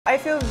I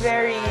feel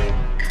very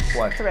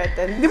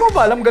threatened. Hindi mo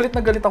ba alam, galit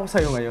na galit ako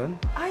sa'yo ngayon?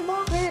 Ay,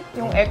 bakit?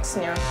 Yung ex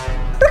niya.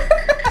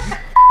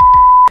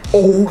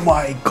 Oh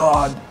my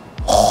God!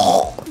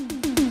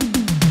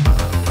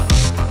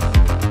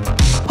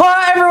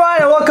 Hi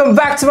everyone and welcome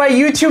back to my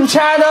YouTube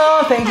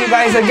channel. Thank you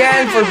guys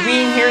again for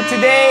being here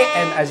today.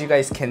 And as you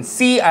guys can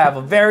see, I have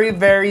a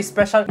very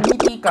special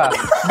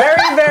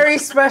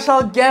very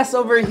special guest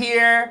over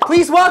here.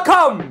 Please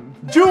welcome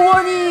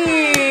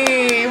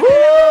Juwonee! Woo!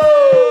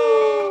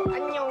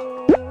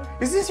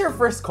 Is this your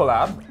first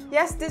collab?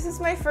 Yes, this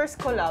is my first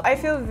collab. I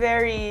feel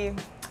very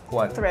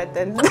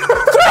threatened.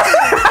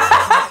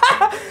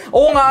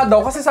 Oo nga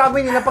daw, kasi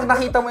sabi nila pag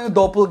nakita mo yung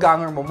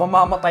doppelganger mo,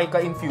 mamamatay ka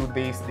in few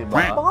days, di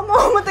ba? Baka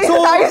mamamatay na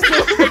tayo.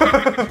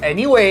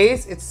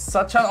 Anyways, it's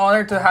such an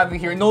honor to have you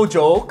here. No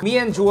joke. Me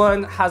and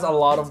Juwon has a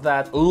lot of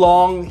that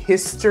long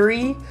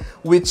history,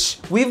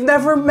 which we've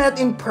never met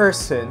in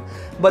person.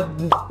 But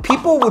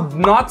people would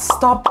not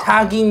stop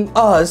tagging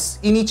us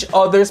in each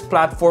other's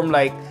platform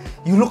like,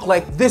 you look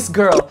like this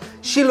girl,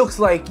 she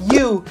looks like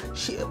you,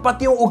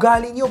 pati yung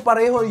ugali niyo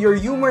pareho, your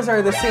humors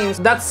are the same.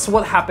 That's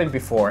what happened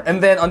before.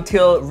 And then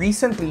until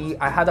recently,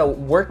 I had a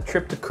work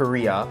trip to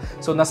Korea.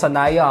 So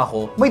nasanaya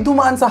ako. May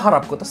dumaan sa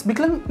harap ko, tapos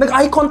biglang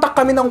nag-eye contact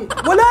kami ng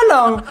wala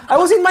lang.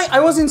 I was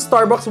in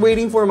Starbucks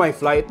waiting for my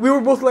flight. We were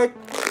both like,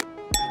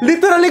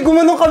 literally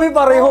gumanong kami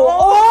pareho.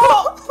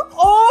 Oh!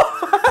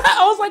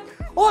 I was like,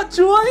 oh,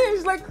 Juwonee.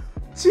 He's like,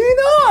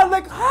 Gina! I'm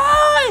like,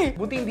 hi!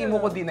 Buti hindi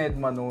mo ko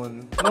dinedma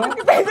nun. No?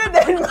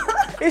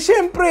 Eh,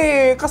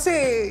 syempre,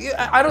 kasi,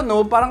 I don't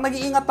know, parang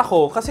nag-iingat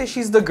ako kasi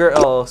she's the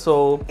girl,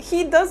 so...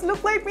 He does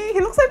look like me. He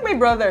looks like my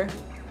brother.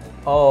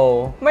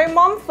 Oh. My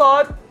mom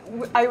thought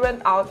I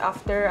went out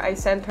after I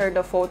sent her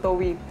the photo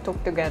we took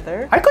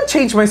together. I could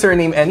change my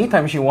surname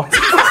anytime she wants.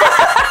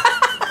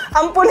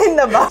 Ampulin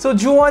na ba? So,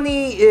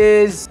 Juwonee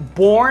is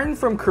born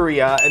from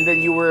Korea and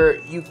then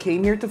you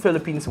came here to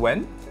Philippines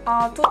when?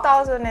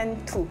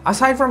 2002.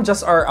 Aside from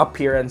just our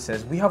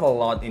appearances, we have a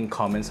lot in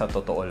common sa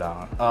totoo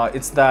lang.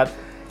 It's that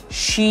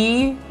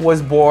she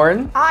was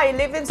born... I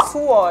live in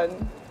Suwon,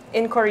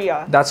 in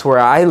Korea. That's where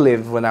I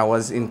lived when I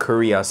was in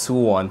Korea,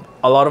 Suwon.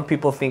 A lot of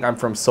people think I'm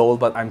from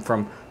Seoul, but I'm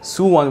from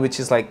Suwon, which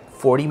is like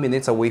 40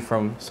 minutes away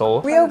from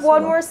Seoul. We have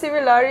one more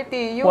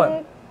similarity.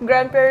 Yung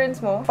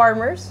grandparents mo,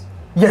 farmers?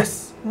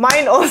 Yes!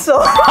 Mine also.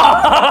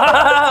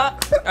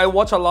 I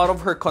watch a lot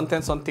of her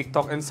contents on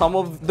TikTok and some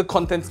of the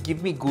contents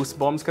give me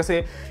goosebumps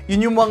kasi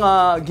yun yung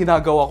mga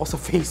ginagawa ko sa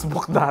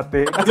Facebook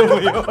dati. Ano mo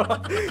yun?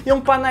 Yung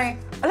panay,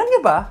 alam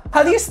niyo ba?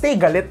 How do you stay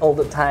galit all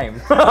the time?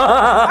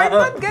 I'm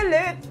not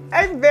galit.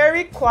 I'm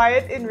very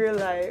quiet in real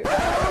life.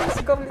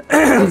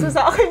 Gusto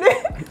sa akin eh.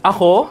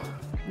 Ako?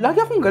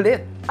 Lagi akong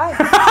galit. Ay.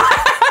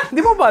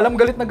 Hindi mo ba alam,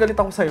 galit na galit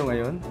ako sa'yo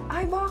ngayon?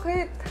 Ay,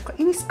 bakit?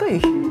 Kainis ka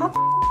eh.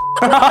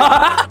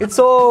 It's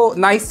so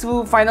nice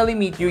to finally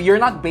meet you.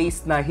 You're not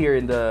based na here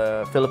in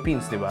the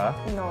Philippines, di ba?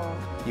 No.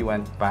 You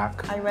went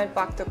back? I went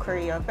back to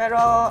Korea, pero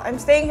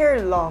I'm staying here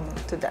long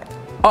today.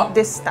 Oh,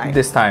 this time.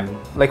 This time?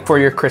 Like for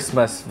your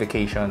Christmas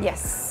vacation?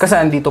 Yes. Kasi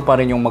andito pa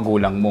rin yung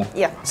magulang mo.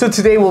 Yeah. So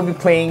today we'll be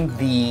playing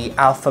the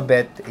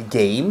alphabet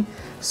game.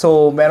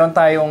 So meron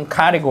tayong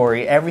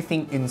category,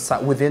 everything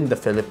inside within the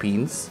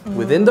Philippines.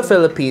 Within the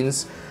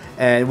Philippines.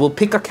 And we'll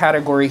pick a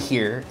category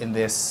here in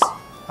this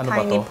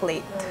tiny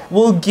plate.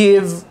 We'll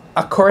give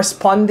a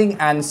corresponding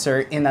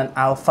answer in an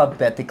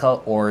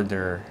alphabetical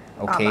order.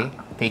 Okay?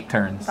 Tama. Take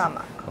turns.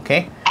 Tama.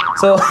 Okay?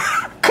 So,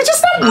 could you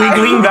stop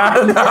wiggling that?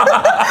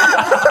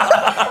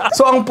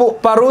 So, ang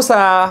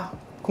parusa,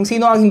 kung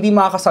sino ang hindi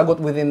makakasagot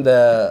within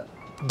the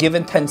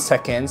given 10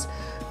 seconds,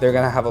 they're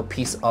gonna have a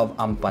piece of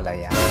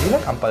ampalaya. Do you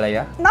like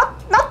ampalaya?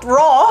 Not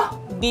raw.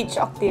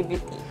 Beach activity.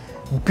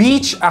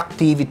 Beach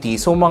activity.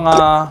 So,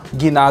 mga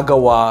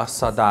ginagawa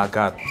sa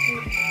dagat.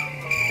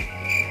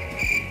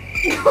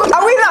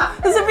 Wait lang!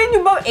 Sasabihin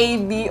niyo ba A,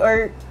 B,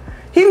 or...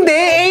 Hindi!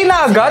 A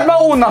na agad!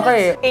 Mauna ka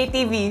eh.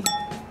 ATV.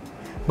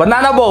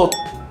 Banana boat.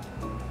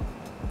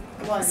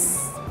 1,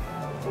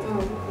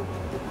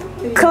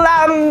 2, 3.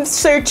 Clam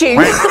searching.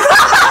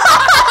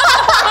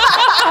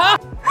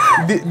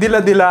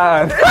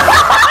 Dila-dilaan.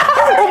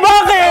 Oh,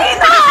 bakit?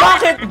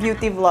 Bakit?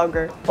 Beauty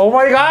vlogger. Oh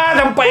my God!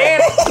 Ang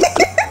pait!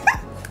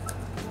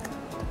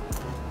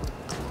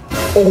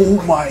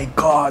 Oh my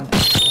God!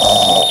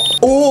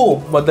 Oh!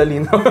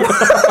 Madali na.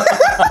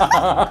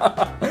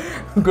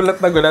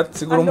 Gulat na gulat.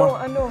 Siguro mo.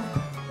 Ano?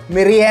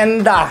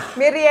 Merienda.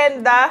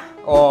 Merienda.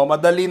 Oh,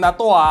 madali na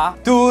to ha.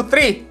 2,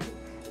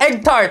 3.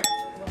 Egg tart.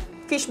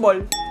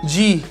 Fishball.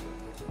 G.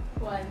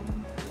 1,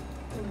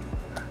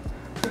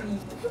 2,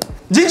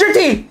 3. Ginger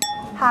tea.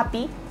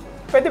 Happy.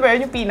 Pwede ba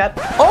yun yung peanut?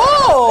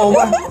 Oh!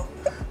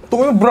 Ito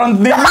yung brand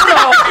name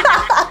yun.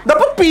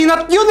 Dapat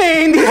peanut yun eh,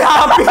 hindi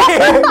happy.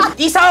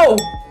 Isaw.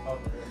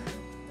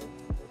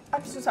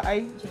 Ano sa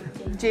I?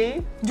 J?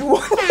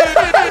 Juwonee.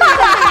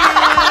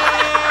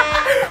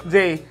 J.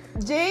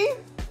 J?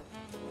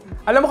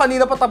 Alam mo,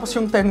 kanina pa tapos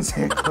yung 10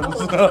 seconds.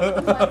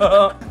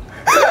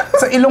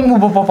 Sa ilong mo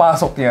ba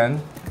papasok yan?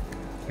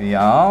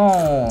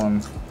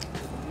 Ayan.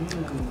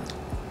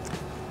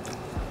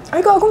 Ay,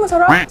 gago,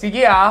 masarap.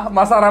 Sige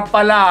masarap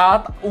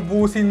pala.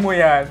 Ubusin mo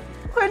yan.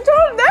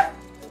 Control na.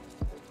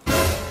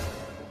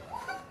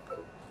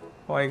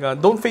 Oh my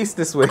God, don't face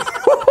this way.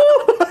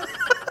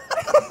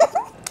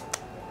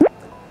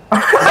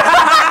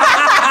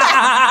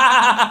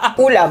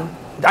 Ulam.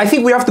 I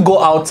think we have to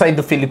go outside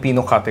the Filipino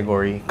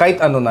category.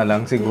 Kahit ano na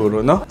lang siguro,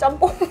 no?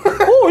 Champong.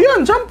 Oh,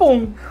 yan,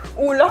 jampong.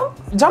 Ulam?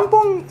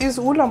 Jampong is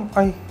ulam.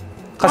 Ay,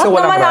 kasi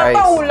walang naman rice.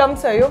 ata ulam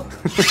sa'yo.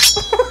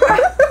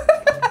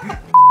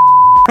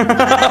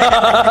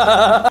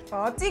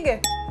 Oh, sige.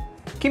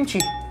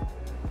 Kimchi.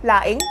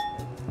 Laing.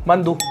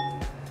 Mandu.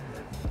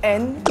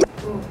 And?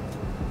 2,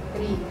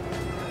 3,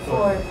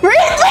 4.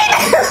 Wait!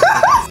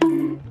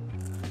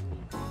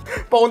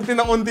 Paunti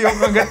ng unti yung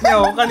kagat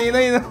niya.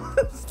 Kanina yun.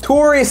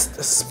 Tourist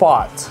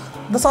spot.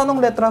 Nasa anong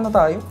letra na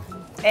tayo?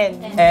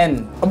 N.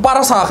 N.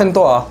 Para sa akin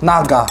to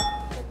Naga.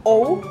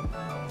 O?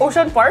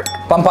 Ocean Park?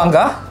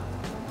 Pampanga?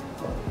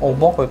 Oh,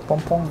 bakit?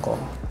 Pampanga.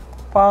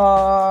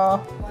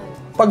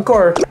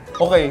 Pagcor.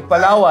 Okay,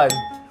 Palawan.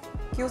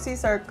 QC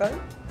Circle?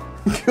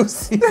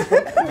 QC.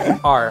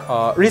 R.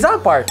 Rizal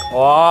Park.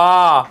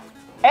 Wow.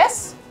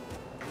 S?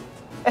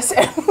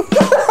 SM.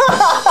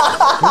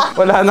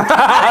 Wala na.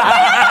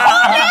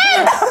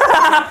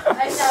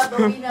 Ay,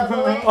 bawi na.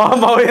 Oh,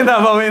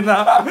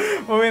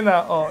 bawi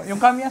na. Oh, yung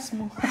kamyas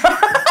mo.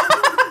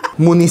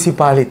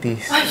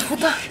 Municipalities. Ay,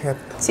 puta. Shit.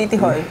 City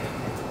Hall.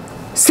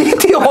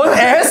 City Hall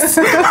S?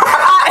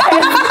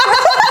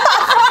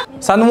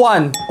 San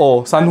Juan.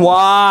 Oh, San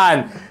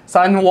Juan.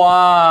 San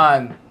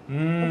Juan.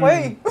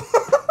 Okay.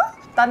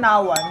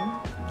 Tanawan.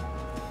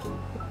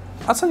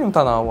 Asan yung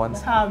Tanawan?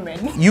 Sa amin.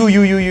 You.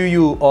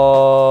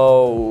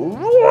 Oh.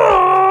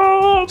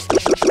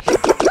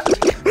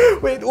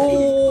 Wait,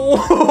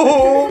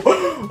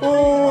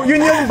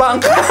 Union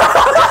Bank.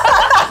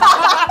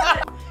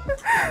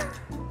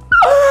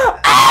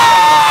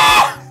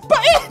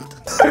 Pait!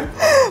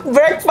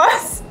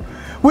 Breakfast?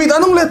 Wait,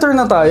 anong letter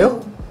na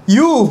tayo?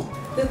 U.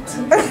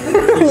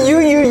 You.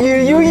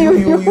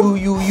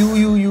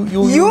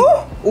 You?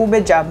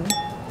 Ube jam.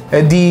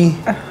 D.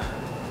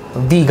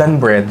 Vegan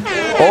bread.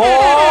 Oh!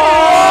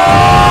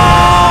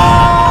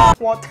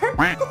 Water?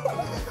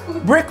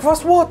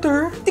 Breakfast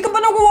water? Di ka ba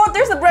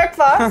nag-water sa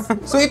breakfast?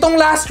 So itong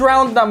last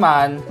round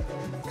naman,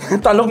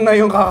 talong na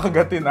yung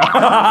kakagatin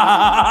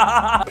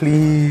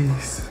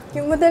Please.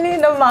 Yung madali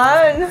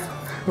naman.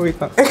 Wait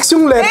lang. X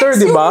yung letter, X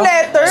di ba? yung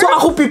letter? So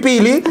ako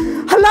pipili?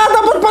 Hala,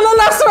 dapat pala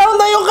last round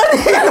na yung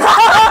kanina!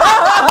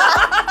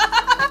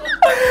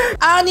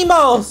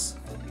 Animals!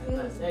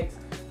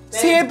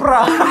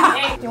 Zebra!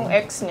 Yung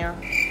ex niya.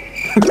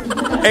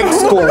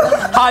 X ko.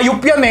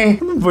 Hayop yan eh.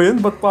 Ano ba yan?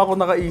 Ba't pa ako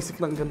nakaisip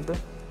ng ganda?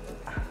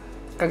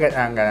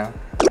 Ganun.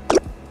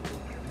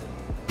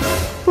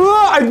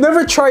 I've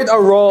never tried a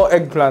raw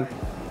eggplant.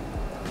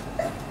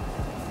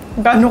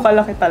 Gano'ng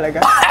kalaki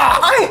talaga?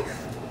 Ay!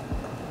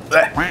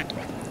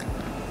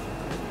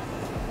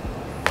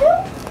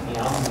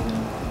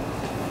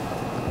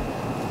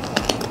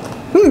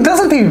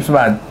 Doesn't taste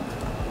bad.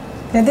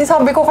 Yan din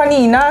sabi ko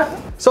kanina.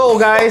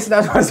 So guys,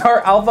 that was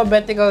our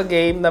alphabetical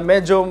game na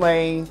medyo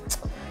may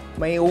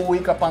uuwi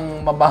ka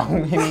pang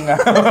mabahong hininga.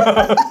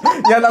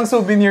 Yan ang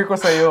souvenir ko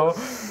sa'yo.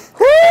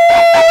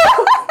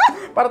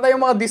 Para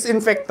tayong mga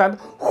disinfectant.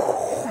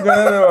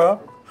 Ganun, diba?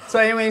 So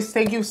anyways,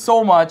 thank you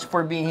so much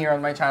for being here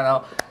on my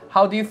channel.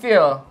 How do you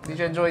feel? Did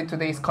you enjoy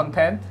today's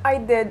content? I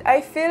did.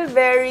 I feel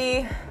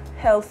very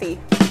healthy.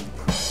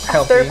 Healthy?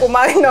 After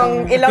kumain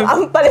ng ilang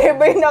ampalaya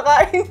ba yung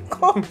nakain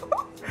ko.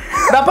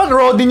 Dapat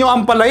raw din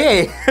yung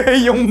ampalaya eh.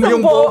 yung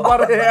buo. buo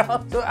pareha.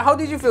 So how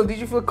did you feel? Did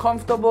you feel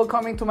comfortable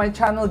coming to my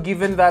channel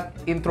given that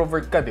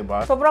introvert ka, di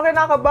ba? Sobrang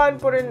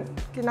kinakabahan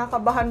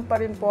pa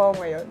rin po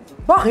ako ngayon.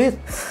 Bakit?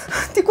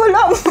 Hindi ko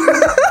alam.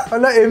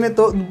 Ala,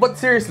 to.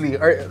 But seriously,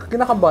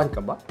 kinakabahan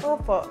ka ba?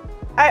 Opo.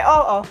 Ay,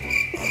 oo.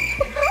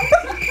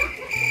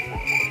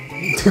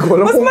 Hindi ko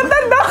alam Mas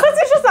matanda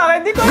kasi siya sa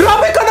akin. Di ko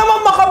Grabe ka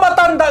naman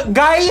makamatanda!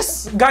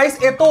 Guys,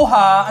 ito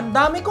ang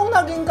dami kong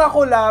naging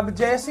kakolab,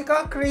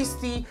 Jessica,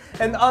 Christy,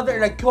 and other,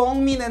 like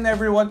Kyungmin and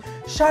everyone.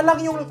 Siya lang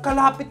yung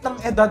kalapit ng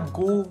edad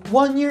ko.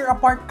 1 year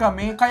apart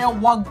kami, kaya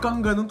wag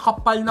kang ganun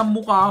kapal ng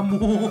mukha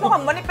mo.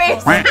 Mukhang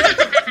manifest.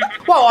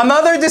 Wow,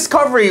 another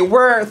discovery.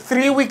 We're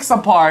 3 weeks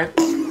apart.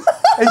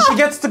 And she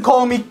gets to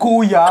call me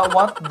Kuya.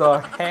 What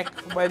the heck?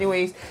 But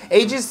anyways,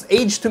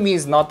 age to me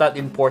is not that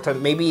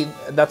important. Maybe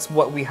that's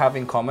what we have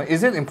in common.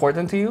 Is it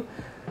important to you?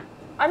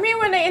 I mean,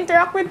 when I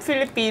interact with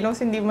Filipinos,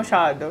 hindi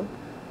masyado.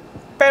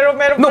 Pero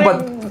meron No, pa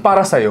but rin-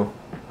 para sa'yo,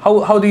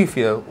 how do you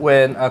feel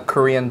when a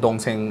Korean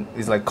dongsaeng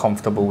is like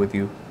comfortable with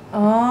you?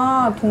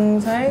 Ah,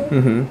 동생?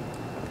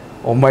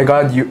 Oh my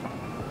God, you...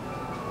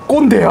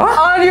 꼰대야?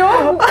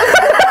 Aryo?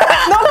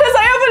 No, because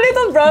I have a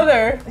little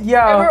brother.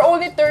 Yeah. And we're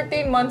only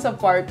 13 months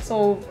apart,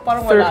 so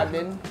parang wala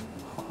din.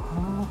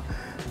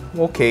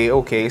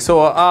 Okay.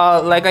 So,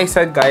 like I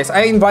said, guys,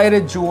 I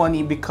invited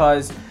Juwonee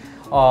because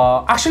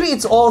actually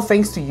it's all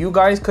thanks to you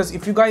guys. Because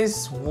if you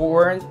guys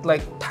weren't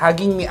like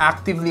tagging me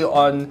actively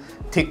on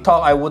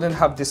TikTok, I wouldn't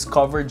have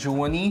discovered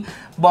Juwonee.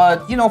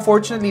 But, you know,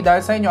 fortunately,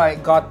 dahil sa inyo, I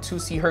got to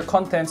see her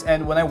contents.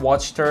 And when I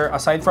watched her,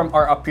 aside from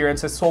our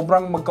appearances,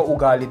 sobrang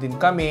magkaugali din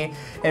kami.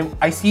 And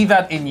I see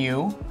that in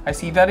you. I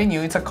see that in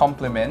you. It's a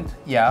compliment.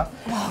 Yeah.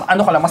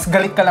 Ano ka lang, mas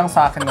galit ka lang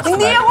sa akin.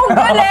 Hindi ako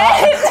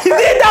galit!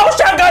 Hindi daw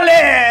siya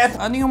galit!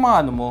 Ano yung mga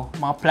ano mo,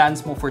 mga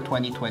plans mo for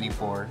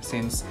 2024?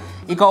 Since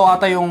ikaw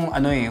ata yung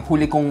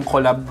huli kong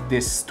collab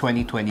this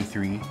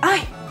 2023.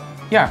 Ay!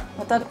 Yeah.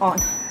 Matan on.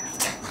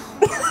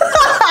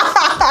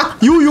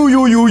 You.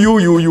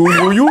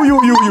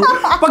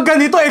 Pag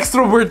ganito,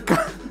 extrovert ka.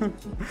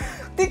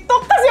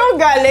 TikTok kasi ako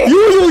galing.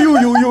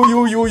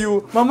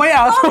 You.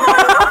 Mamaya.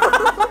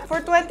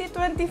 For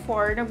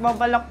 2024,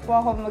 nagbabalak po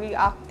ako maging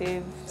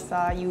active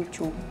sa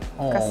YouTube.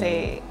 Oh.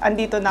 Kasi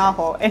andito na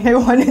ako and I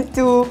wanted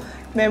to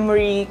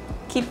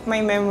keep my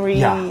memory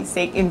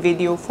sake in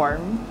video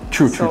form.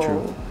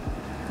 True.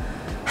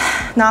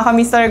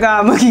 Nakakamiss talaga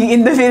maging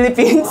in the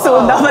Philippines.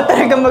 So, dapat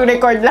talaga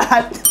mag-record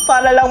lahat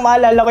para lang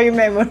maalala ko yung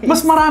memories.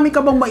 Mas marami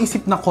ka bang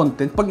maisip na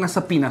content pag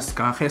nasa Pinas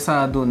ka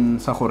kaysa dun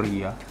sa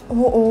Korea?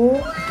 Oo.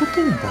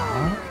 Totoo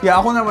ba?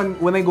 Yeah, ako naman,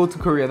 when I go to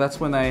Korea,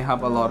 that's when I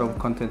have a lot of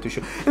content to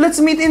shoot.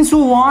 Let's meet in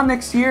Suwon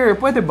next year.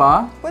 Pwede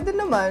ba? Pwede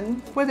naman.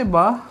 Pwede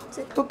ba?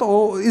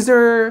 Totoo. Is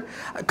there...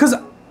 Because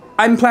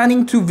I'm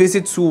planning to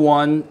visit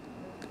Suwon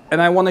and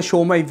I want to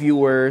show my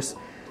viewers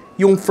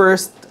yung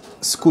first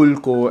school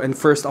ko and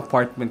first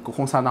apartment ko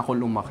kung saan ako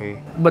lumaki.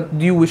 But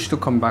do you wish to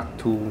come back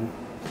to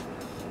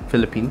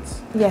Philippines?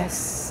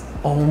 Yes.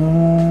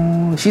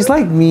 Oh, she's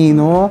like me,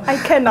 no?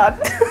 I cannot.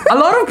 A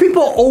lot of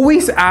people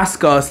always ask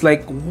us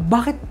like,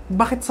 bakit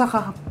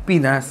sa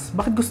Pinas?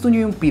 Bakit gusto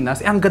niyo yung Pinas?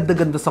 Ang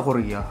ganda-ganda sa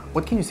Korea.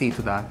 What can you say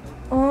to that?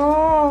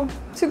 Oh,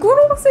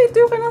 siguro kasi ito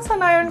yung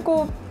kinasanayan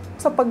ko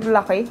sa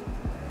paglaki.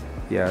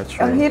 Yeah,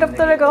 true. Ang hirap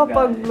talaga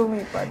kapag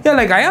lumipat. Yeah,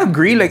 like I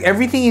agree. Like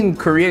everything in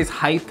Korea is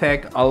high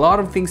tech. A lot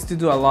of things to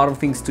do, a lot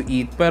of things to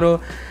eat. Pero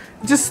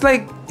just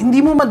like hindi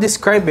mo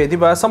ma-describe di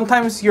ba?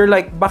 Sometimes you're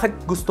like, bakit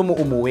gusto mo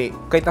umuwi?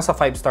 Kahit nasa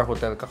 5-star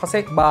hotel ka.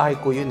 Kasi bahay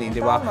ko yun di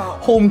ba?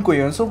 Home ko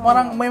yun. So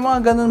parang may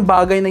mga ganun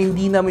bagay na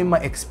hindi namin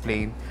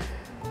ma-explain.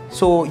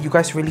 So you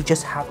guys really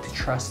just have to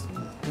trust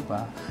me, di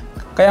ba?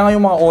 Kaya nga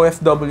yung mga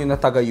OFW na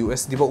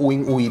taga-US, di ba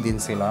uwing-uwi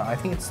din sila? I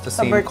think it's the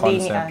same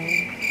concept.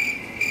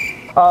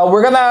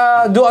 We're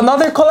gonna do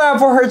another collab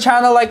for her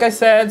channel, like I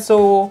said.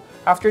 So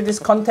after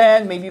this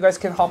content, maybe you guys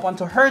can hop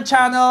onto her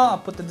channel. I'll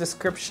put the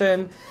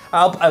description.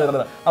 I'll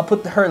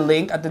put her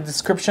link at the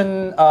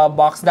description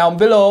box down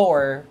below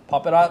or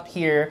pop it out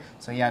here.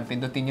 So yan,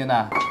 pindutin nyo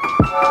na.